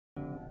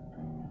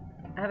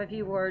I have a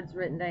few words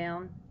written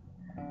down,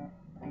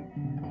 and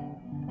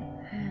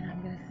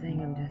I'm going to sing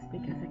them just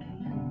because I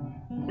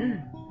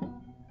can.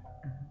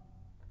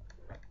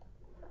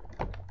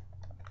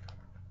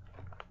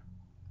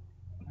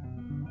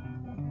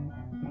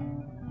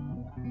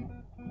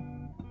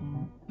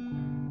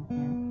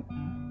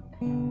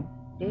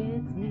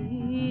 It's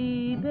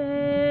me,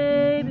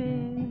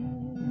 baby,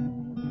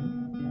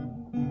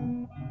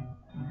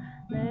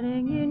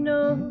 letting you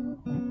know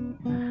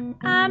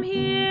I'm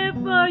here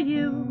for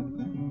you.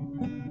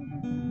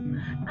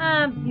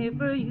 I'm here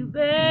for you,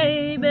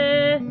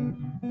 baby.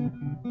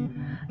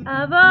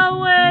 I've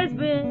always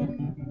been,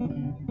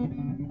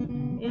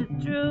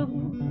 it's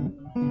true,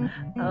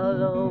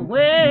 I'll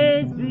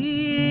always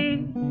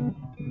be.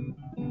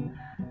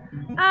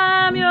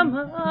 I'm your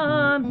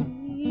mommy.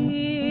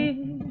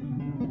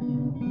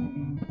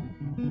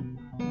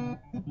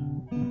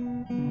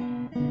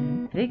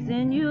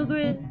 Fixing you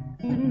grits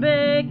and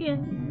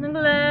bacon, a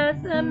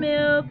glass of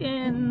milk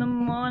in the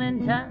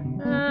morning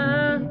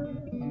time.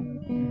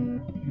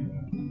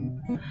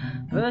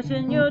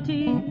 Brushing your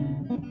teeth,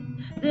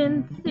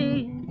 then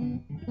see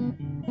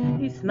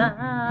you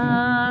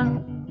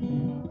smile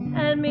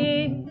at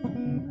me.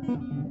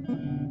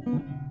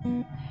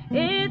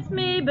 It's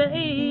me,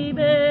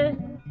 baby.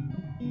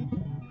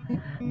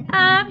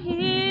 I'm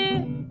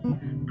here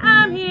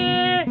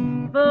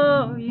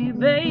for you,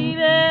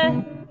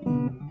 baby.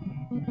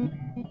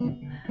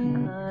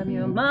 I'm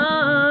your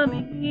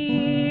mommy.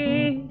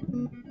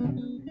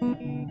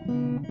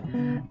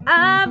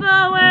 I've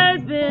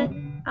always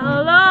been,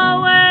 I'll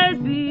always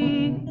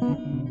be.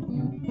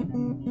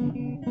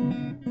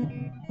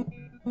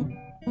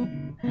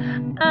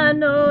 I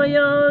know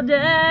your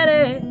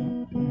daddy.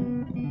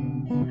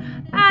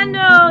 I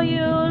know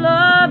you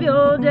love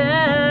your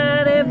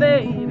daddy,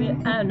 baby.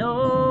 I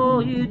know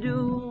you do.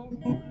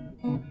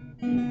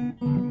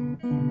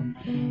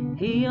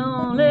 He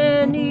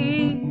only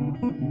needs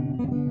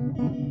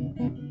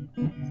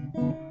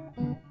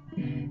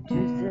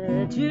to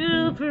set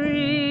you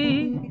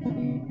free.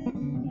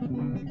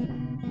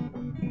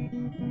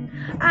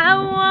 I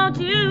want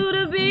you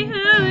to be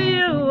who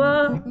you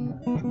are.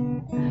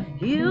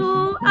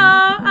 You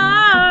are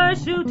our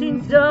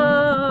shooting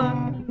star.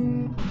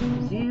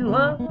 You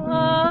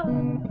are.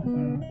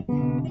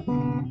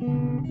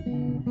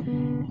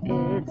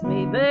 It's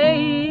me,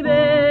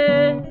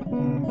 baby.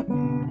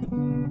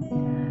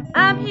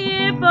 I'm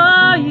here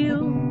for you.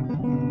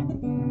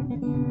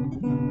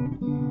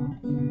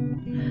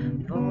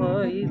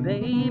 For you,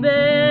 baby.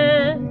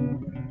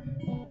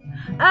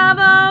 I've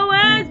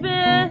always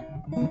been,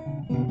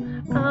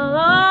 I'll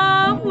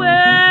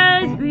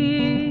always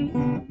be.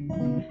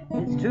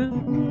 It's true.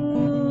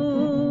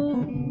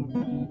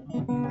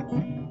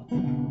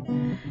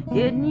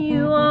 Getting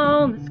you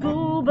on the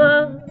school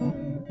bus,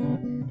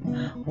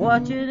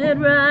 watching it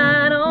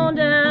ride on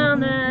down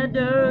that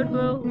dirt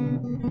road.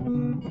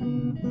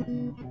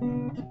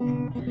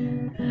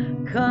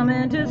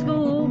 Coming to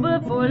school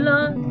before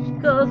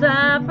lunch, 'cause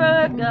I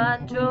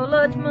forgot your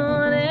lunch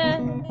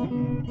money.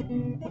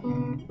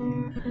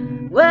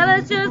 Well,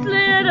 it's just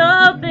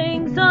little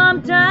things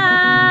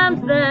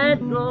sometimes that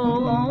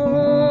go on.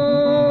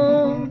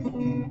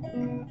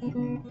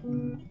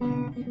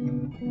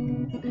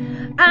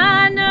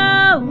 I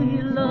know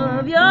you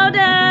love your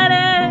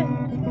daddy.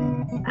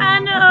 I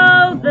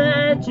know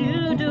that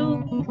you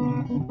do.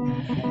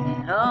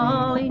 And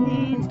all he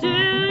needs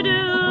to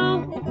do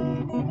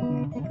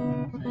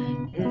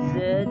is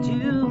set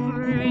you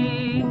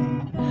free,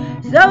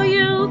 so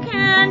you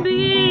can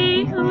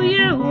be who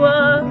you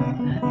are.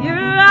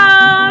 You're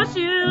all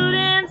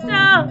shooting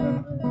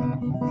stars.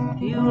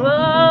 You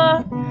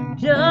are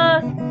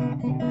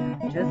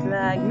just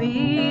like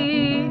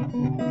me.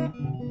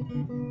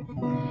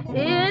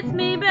 It's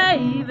me,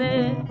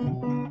 baby.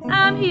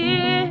 I'm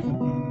here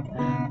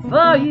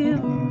for you,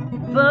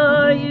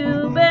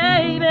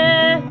 baby.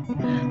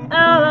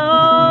 I'll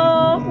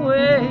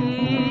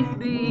always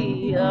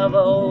be, I've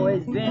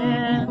always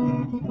been.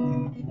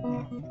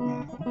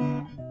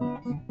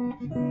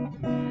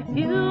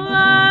 You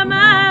are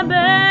my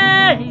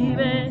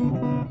baby.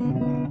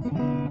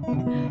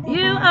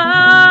 You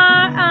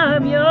are,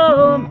 I'm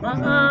your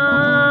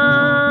mommy.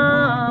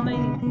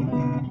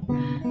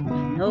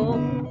 No,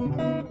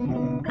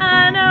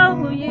 I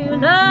know you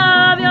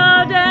love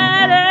your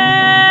daddy.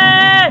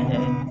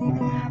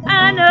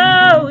 I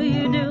know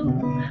you do.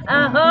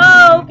 I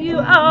hope you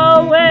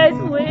always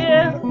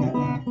will.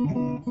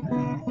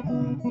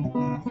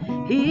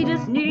 He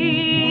just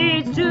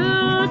needs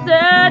to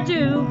set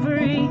you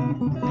free,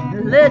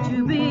 let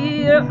you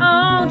be your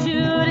own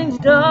shooting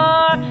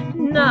star,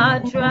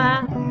 not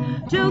try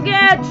to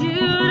get you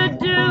to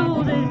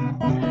do the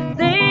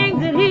things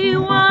that he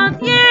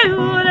wants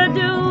you to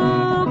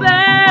do,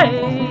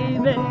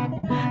 baby.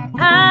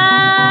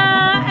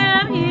 I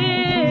am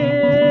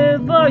here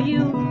for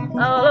you,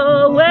 I'll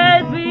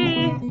always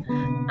be.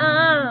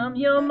 I'm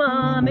your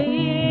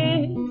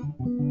mommy.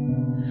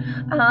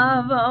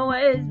 I've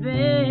always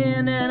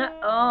been and I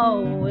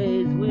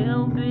always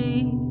will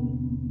be.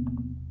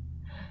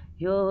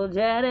 Your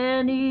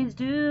daddy needs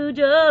to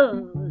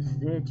just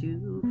set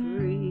you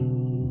free.